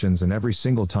simulations, and every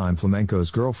single time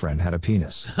Flamenco's girlfriend had a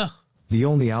penis. The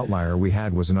only outlier we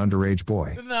had was an underage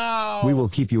boy. No. We will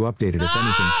keep you updated if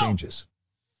anything changes.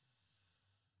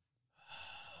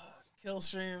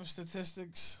 Killstream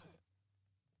Statistics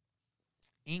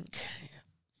Inc.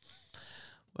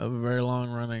 We have a very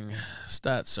long-running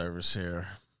stat service here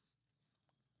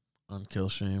on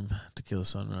Killstream, Tequila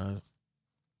Sunrise.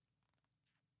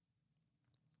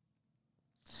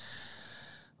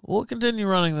 We'll continue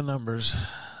running the numbers.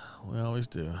 We always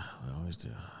do. We always do.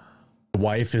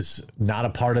 wife is not a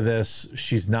part of this.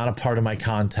 She's not a part of my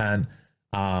content.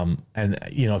 And,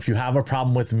 you know, if you have a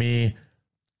problem with me,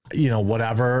 you know,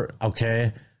 whatever,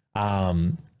 okay.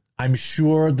 I'm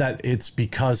sure that it's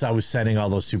because I was sending all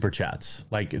those super chats.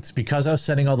 Like, it's because I was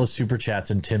sending all those super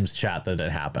chats in Tim's chat that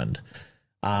it happened.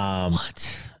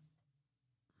 What?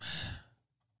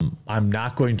 I'm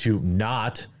not going to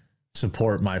not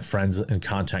support my friends and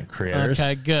content creators.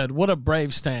 Okay, good. What a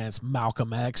brave stance,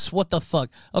 Malcolm X. What the fuck?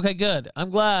 Okay, good.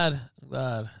 I'm glad.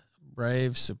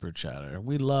 Brave super chatter.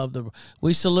 We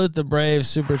salute the brave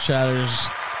super chatters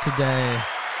today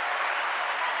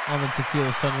on the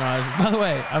Tequila Sunrise. By the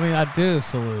way, I mean, I do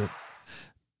salute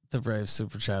the brave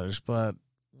super chatters, but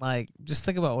like, just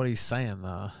think about what he's saying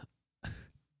though.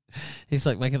 He's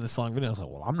like making this long video. I was like,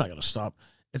 well, I'm not going to stop.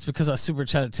 It's because I super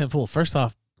chatted Tim Pool. First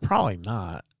off, probably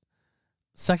not.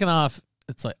 Second off,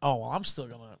 it's like, oh, well,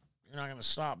 you're not gonna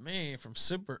stop me from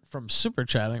super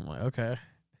chatting. I'm like, okay.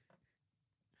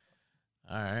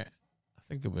 All right. I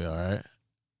think you'll be all right.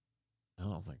 I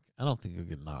don't think you'll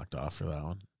get knocked off for that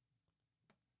one.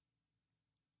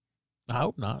 I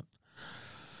hope not.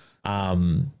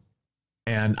 And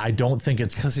I don't think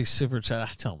it's because he's super chat.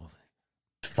 I tell him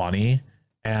funny.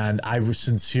 And I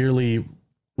sincerely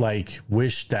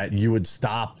wish that you would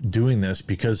stop doing this,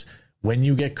 because when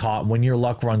you get caught, when your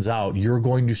luck runs out, you're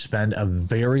going to spend a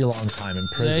very long time in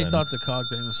prison. Yeah, he thought the cock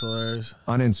thing was hilarious.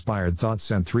 Uninspired Thoughts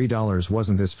sent $3.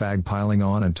 Wasn't this fag piling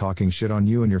on and talking shit on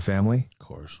you and your family? Of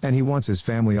course. And he wants his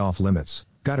family off limits.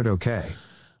 Got it okay.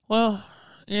 Well,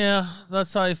 yeah,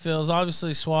 that's how he feels.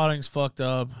 Obviously, swatting's fucked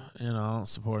up. You know, I don't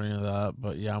support any of that.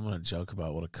 But yeah, I'm going to joke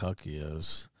about what a cuck he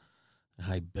is. And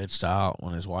how he bitched out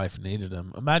when his wife needed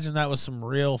him. Imagine that was some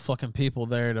real fucking people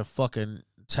there to fucking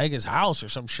take his house or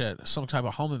some shit, some type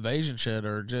of home invasion shit,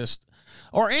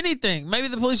 or anything. Maybe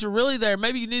the police are really there.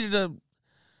 Maybe you needed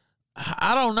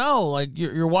I don't know, like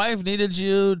your wife needed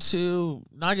you to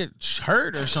not get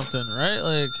hurt or something, right?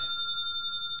 Like,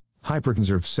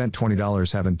 Hyperconserve sent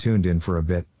 $20. Haven't tuned in for a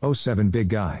bit. 07 big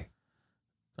guy.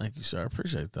 Thank you, sir. I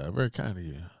appreciate that. Very kind of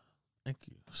you. Thank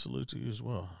you. Salute to you as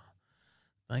well.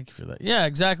 Thank you for that. Yeah,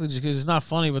 exactly. Just because it's not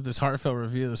funny, but this heartfelt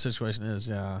review of the situation is,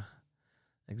 yeah.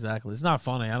 Exactly. It's not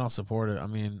funny. I don't support it. I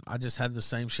mean, I just had the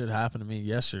same shit happen to me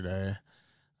yesterday.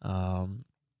 And,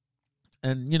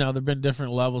 you know, there have been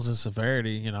different levels of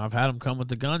severity. You know, I've had them come with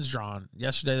the guns drawn.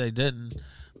 Yesterday they didn't.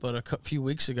 But a few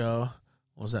weeks ago,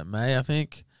 was that May, I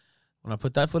think? When I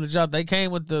put that footage out, they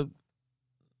came with the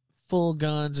full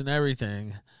guns and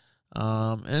everything.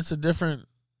 And it's a different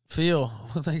feel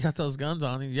when they got those guns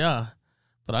on you. Yeah.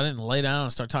 But I didn't lay down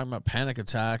and start talking about panic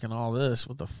attack and all this.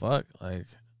 What the fuck? Like,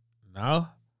 no.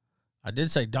 I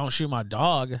did say, don't shoot my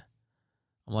dog.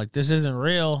 I'm like, this isn't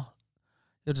real.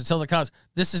 You have to tell the cops,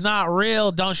 this is not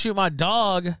real. Don't shoot my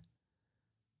dog.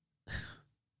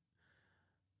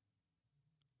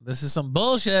 This is some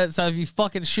bullshit. So if you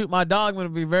fucking shoot my dog, I'm going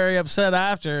to be very upset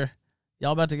after.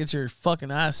 Y'all about to get your fucking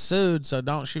ass sued. So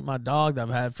don't shoot my dog that I've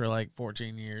had for like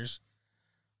 14 years.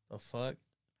 The fuck?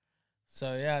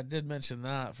 So yeah, I did mention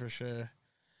that for sure.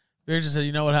 Beer just said,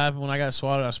 you know what happened when I got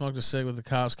swatted? I smoked a cig with the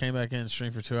cops, came back in,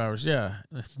 streamed for 2 hours. Yeah.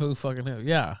 Boo fucking who?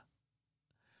 Yeah.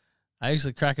 I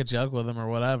usually crack a joke with them or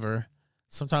whatever.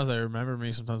 Sometimes they remember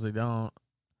me, sometimes they don't.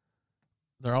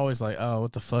 They're always like, "Oh,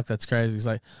 what the fuck? That's crazy." He's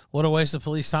like, "What a waste of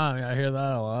police time." Yeah, I hear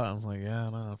that a lot. I was like, "Yeah,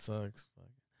 no, it sucks.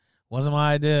 Wasn't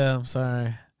my idea. I'm sorry."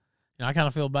 You know, I kind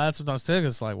of feel bad sometimes too,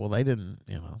 because it's like, well, they didn't.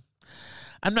 You know,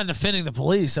 I'm not defending the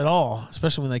police at all,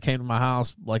 especially when they came to my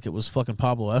house like it was fucking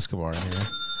Pablo Escobar in here.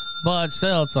 But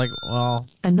still, it's like, well.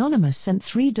 Anonymous sent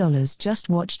 $3. Just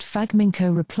watched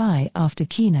Fagminko reply after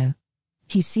KINO.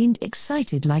 He seemed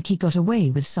excited like he got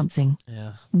away with something.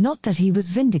 Yeah. Not that he was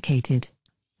vindicated.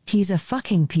 He's a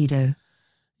fucking pedo.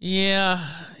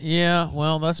 Yeah.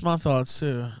 Well, that's my thoughts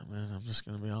too. I mean, I'm just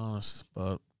going to be honest.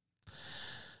 But,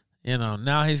 you know,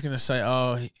 now he's going to say,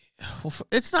 oh,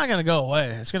 it's not going to go away.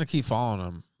 It's going to keep following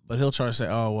him. But he'll try to say,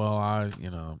 oh, well, I, you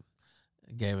know,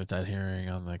 gave it that hearing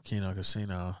on the KINO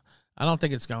casino. I don't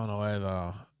think it's going away,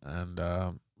 though.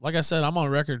 And like I said, I'm on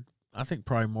record. I think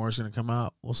probably more is going to come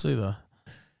out. We'll see, though.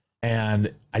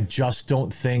 And I just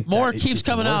don't think more keeps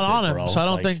coming out on him, so I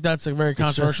don't think that's a very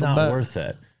controversial it's just not worth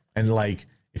it. And like,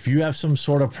 if you have some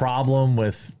sort of problem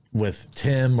with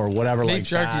Tim or whatever, beef like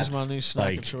jerky that, is my new snack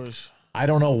like, of choice. I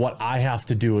don't know what I have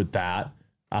to do with that.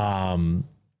 And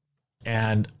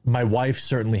my wife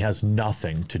certainly has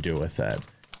nothing to do with it.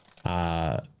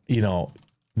 You know,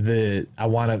 I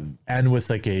want to end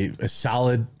with like a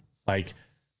solid, like,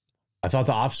 I thought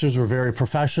the officers were very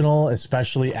professional,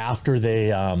 especially after they,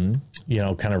 you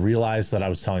know, kind of realized that I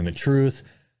was telling the truth.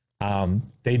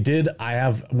 We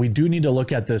do need to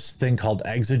look at this thing called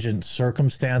exigent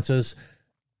circumstances,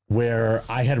 where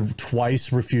I had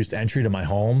twice refused entry to my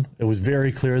home. It was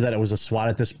very clear that it was a SWAT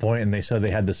at this point, and they said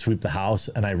they had to sweep the house,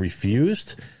 and I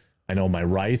refused. I know my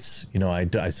rights. You know, I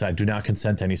said, I do not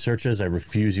consent to any searches. I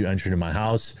refuse you entry to my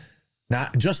house.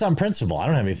 Not just on principle. I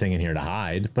don't have anything in here to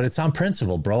hide, but it's on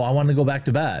principle, bro. I want to go back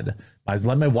to bed. I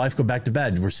let my wife go back to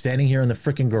bed. We're standing here in the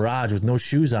freaking garage with no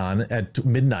shoes on at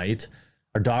midnight.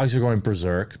 Our dogs are going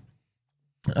berserk.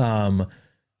 And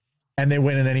they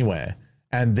went in anyway.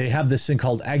 And they have this thing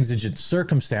called exigent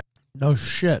circumstance. No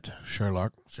shit,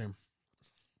 Sherlock. Same.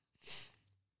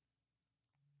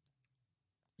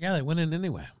 Yeah, they went in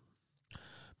anyway.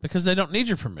 Because they don't need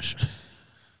your permission.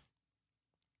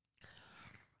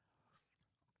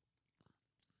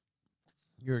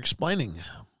 You're explaining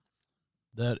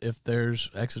that if there's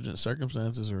exigent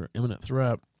circumstances or imminent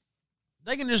threat,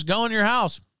 they can just go in your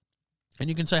house and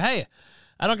you can say, hey,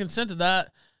 I don't consent to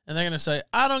that. And they're going to say,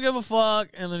 I don't give a fuck.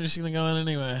 And they're just going to go in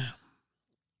anyway.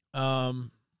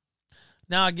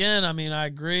 Now, again, I mean, I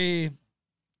agree.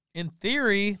 In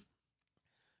theory,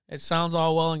 it sounds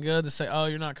all well and good to say, oh,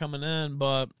 you're not coming in.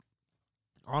 But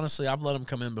honestly, I've let them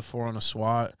come in before on a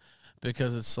SWAT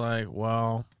because it's like,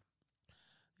 well,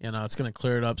 you know, it's going to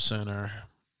clear it up sooner.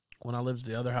 When I lived at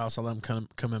the other house, I let them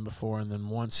come in before, and then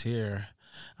once here.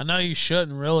 I know you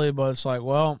shouldn't really, but it's like,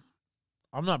 well,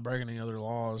 I'm not breaking any other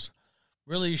laws.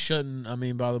 Really, you shouldn't, I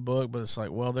mean, by the book, but it's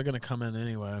like, well, they're going to come in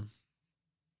anyway.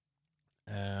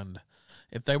 And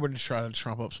if they were to try to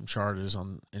trump up some charges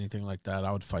on anything like that,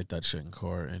 I would fight that shit in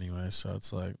court anyway. So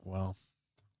it's like, well,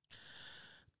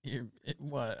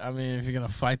 what? I mean, if you're going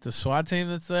to fight the SWAT team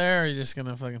that's there, or you're just going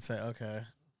to fucking say, okay.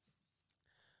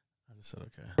 Said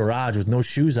okay. Garage with no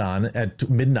shoes on at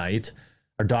midnight.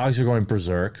 Our dogs are going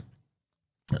berserk.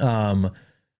 And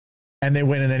they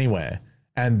went in anyway.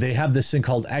 And they have this thing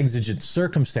called exigent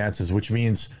circumstances, which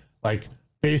means, like,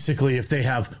 basically if they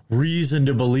have reason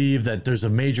to believe that there's a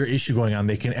major issue going on,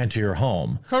 they can enter your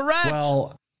home. Correct.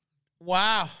 Well,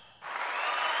 wow.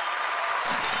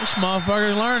 This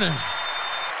motherfucker's learning.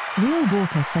 Real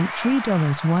Walker sent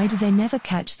 $3. Why do they never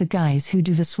catch the guys who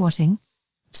do the swatting?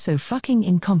 So fucking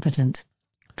incompetent.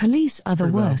 Police are the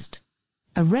worst.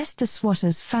 Arrest the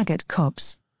swatters, faggot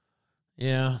cops.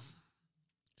 Yeah,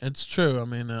 it's true. I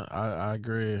mean, I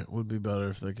agree. It would be better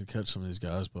if they could catch some of these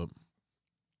guys, but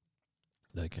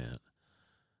they can't.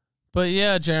 But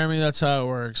yeah, Jeremy, that's how it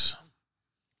works.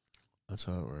 That's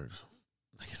how it works.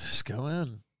 They can just go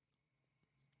in.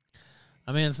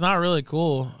 I mean, it's not really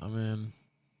cool. I mean,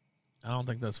 I don't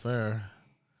think that's fair.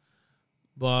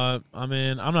 But, I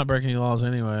mean, I'm not breaking any laws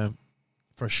anyway,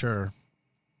 for sure.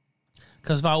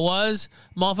 Because if I was,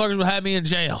 motherfuckers would have me in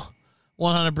jail,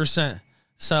 100%.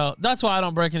 So that's why I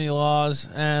don't break any laws,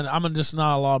 and I'm just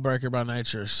not a lawbreaker by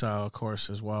nature, so, of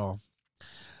course, as well.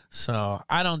 So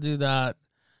I don't do that,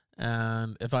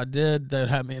 and if I did, they'd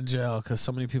have me in jail because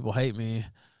so many people hate me.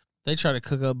 They try to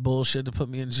cook up bullshit to put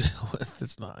me in jail with.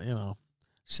 It's not, you know,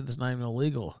 shit that's not even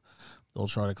illegal. They'll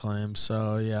try to claim.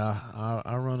 So yeah,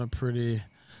 I run a pretty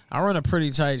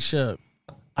tight ship.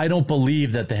 I don't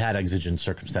believe that they had exigent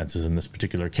circumstances in this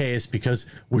particular case because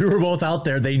we were both out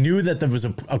there. They knew that there was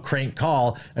a crank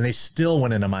call and they still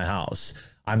went into my house.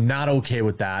 I'm not okay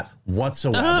with that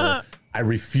whatsoever. I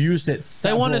refused it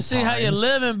several They want to see times, how you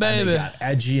living, baby. They got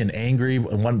edgy and angry.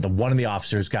 One of the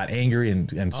officers got angry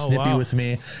and snippy with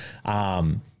me.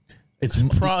 It's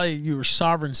probably your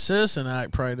sovereign citizen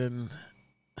act probably didn't.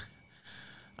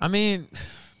 I mean,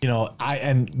 you know,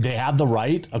 and they have the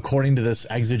right, according to this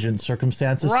exigent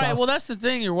circumstances. Right. Stuff. Well, that's the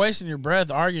thing. You're wasting your breath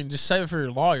arguing. Just save it for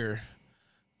your lawyer.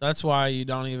 That's why you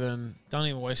don't even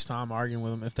waste time arguing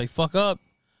with them. If they fuck up,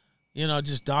 you know,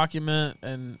 just document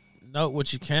and note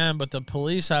what you can. But the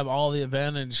police have all the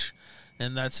advantage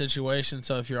in that situation.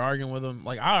 So if you're arguing with them,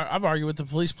 like I've argued with the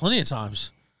police plenty of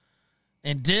times,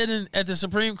 and did at the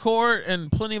Supreme Court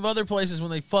and plenty of other places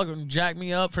when they fucking jack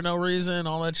me up for no reason and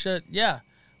all that shit. Yeah.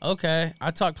 Okay,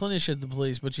 I talk plenty of shit to the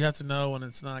police, but you have to know when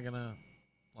it's not gonna,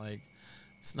 like,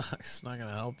 it's not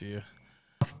gonna help you.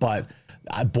 But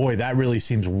boy, that really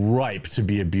seems ripe to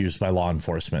be abused by law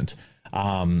enforcement.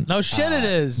 No shit, it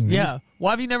is. Yeah. Why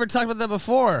have you never talked about that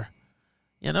before?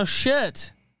 Yeah, no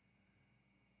shit.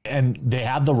 And they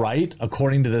have the right,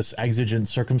 according to this exigent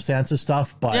circumstances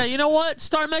stuff. But yeah, you know what?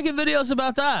 Start making videos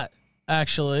about that.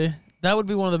 Actually, that would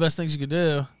be one of the best things you could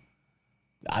do.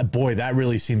 Boy, that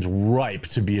really seems ripe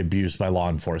to be abused by law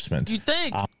enforcement. You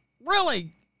think? Really?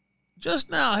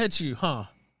 Just now hit you, huh?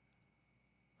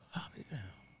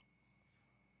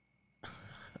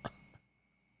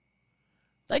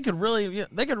 They could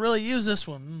really use this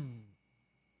one.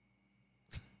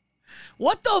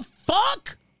 What the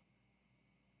fuck?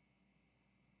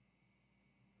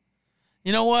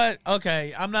 You know what?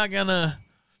 Okay, I'm not gonna.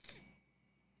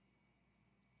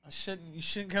 You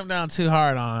shouldn't come down too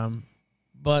hard on him.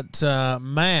 But,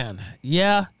 man,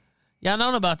 yeah, I've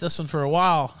known about this one for a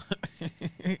while.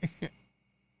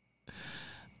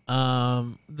 By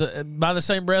the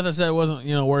same breath, I said it wasn't,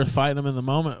 you know, worth fighting them in the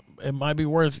moment. It might be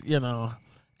worth, you know,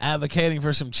 advocating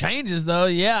for some changes, though.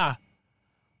 Yeah.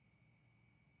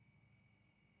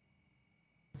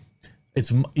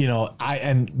 It's, you know,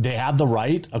 and they have the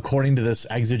right, according to this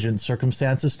exigent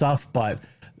circumstances stuff. But,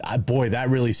 boy,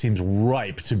 that really seems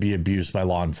ripe to be abused by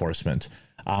law enforcement.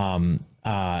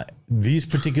 These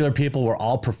particular people were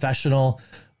all professional,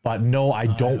 but no, I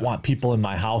don't want people in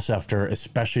my house after,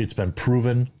 especially it's been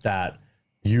proven that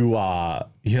you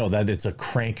know, that it's a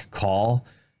crank call,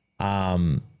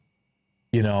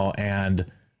 you know, and,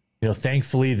 you know,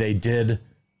 thankfully they did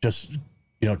just,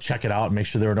 you know, check it out and make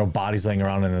sure there were no bodies laying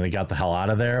around, and then they got the hell out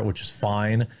of there, which is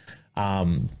fine.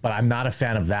 But I'm not a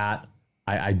fan of that.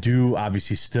 I do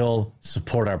obviously still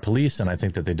support our police, and I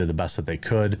think that they did the best that they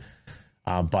could.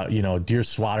 But, you know, dear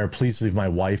swatter, please leave my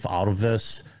wife out of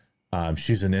this.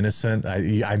 She's an innocent.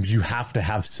 You have to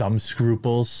have some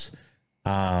scruples.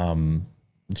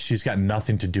 She's got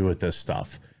nothing to do with this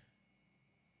stuff.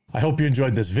 I hope you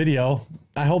enjoyed this video.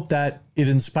 I hope that it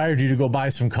inspired you to go buy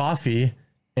some coffee.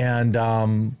 And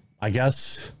I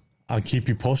guess I'll keep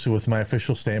you posted with my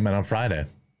official statement on Friday.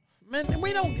 Man,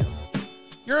 we don't...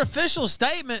 Your official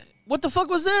statement? What the fuck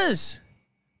was this?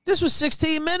 This was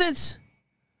 16 minutes.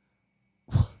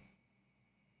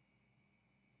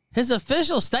 His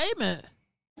official statement.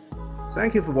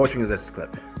 Thank you for watching this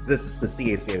clip. This is the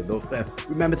CACA.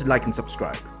 Remember to like and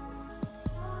subscribe.